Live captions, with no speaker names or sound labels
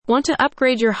Want to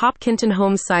upgrade your Hopkinton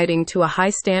home siding to a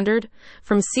high standard?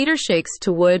 From cedar shakes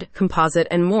to wood, composite,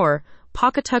 and more,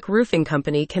 Pawcatuck Roofing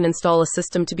Company can install a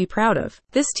system to be proud of.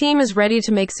 This team is ready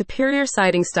to make superior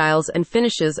siding styles and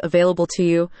finishes available to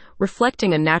you,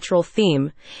 reflecting a natural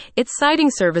theme. Its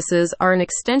siding services are an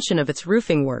extension of its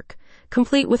roofing work,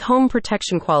 complete with home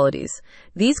protection qualities.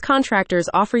 These contractors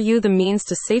offer you the means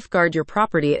to safeguard your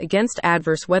property against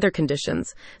adverse weather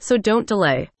conditions, so don't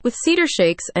delay. With cedar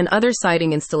shakes and other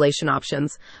siding installation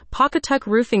options, Pawcatuck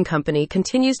Roofing Company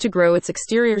continues to grow its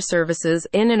exterior services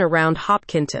in and around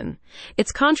Hopkinton.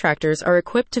 Its contractors are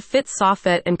equipped to fit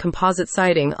soffit and composite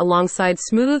siding alongside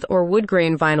smooth or wood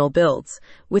grain vinyl builds,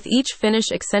 with each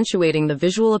finish accentuating the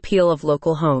visual appeal of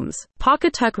local homes.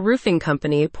 Pawcatuck Roofing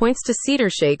Company points to cedar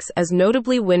shakes as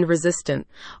notably wind-resistant,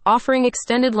 offering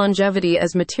extended longevity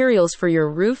as materials for your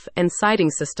roof and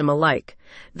siding system alike.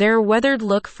 Their weathered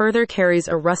look further carries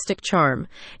a rustic charm,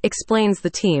 explains the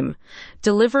team,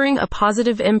 delivering a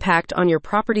positive impact on your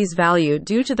property's value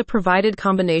due to the provided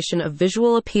combination of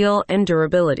visual appeal and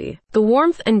durability. The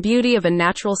warmth and beauty of a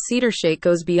natural cedar shake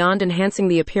goes beyond enhancing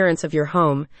the appearance of your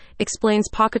home, explains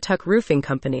Pawcatuck Roofing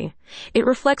Company. It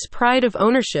reflects pride of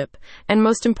ownership, and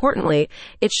most importantly,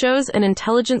 it shows an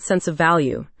intelligent sense of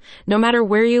value. No matter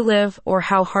where you live or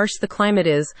how harsh the climate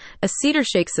is, a cedar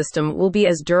shake system will be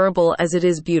as durable as it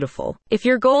is beautiful. If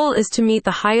your goal is to meet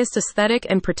the highest aesthetic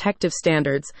and protective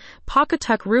standards,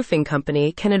 Pawcatuck Roofing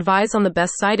Company can advise on the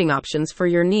best siding options for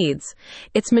your needs.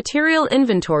 Its material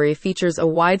inventory features a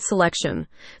wide selection,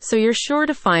 so you're sure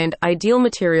to find ideal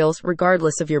materials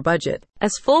regardless of your budget.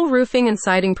 As full roofing and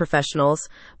siding professionals,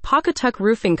 Pawcatuck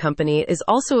Roofing Company is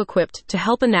also equipped to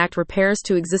help enact repairs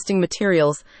to existing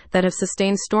materials that have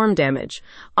sustained storm damage.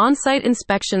 On-site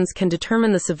inspections can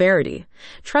determine the severity.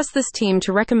 Trust this team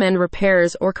to recommend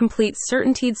repairs or complete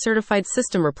CertainTeed-certified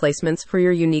system replacements for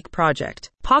your unique project.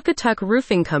 Pawcatuck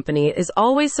Roofing Company is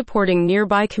always supporting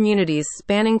nearby communities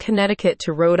spanning Connecticut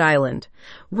to Rhode Island.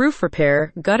 Roof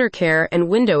repair, gutter care, and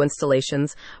window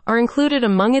installations are included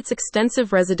among its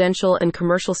extensive residential and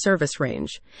commercial service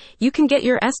range. You can get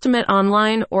your estimate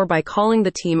online or by calling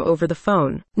the team over the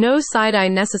phone. No side-eye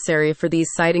necessary for these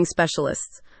siding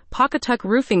specialists. Pawcatuck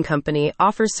Roofing Company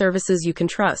offers services you can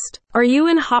trust. Are you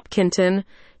in Hopkinton?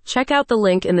 Check out the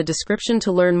link in the description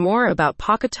to learn more about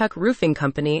Pawcatuck Roofing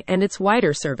Company and its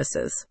wider services.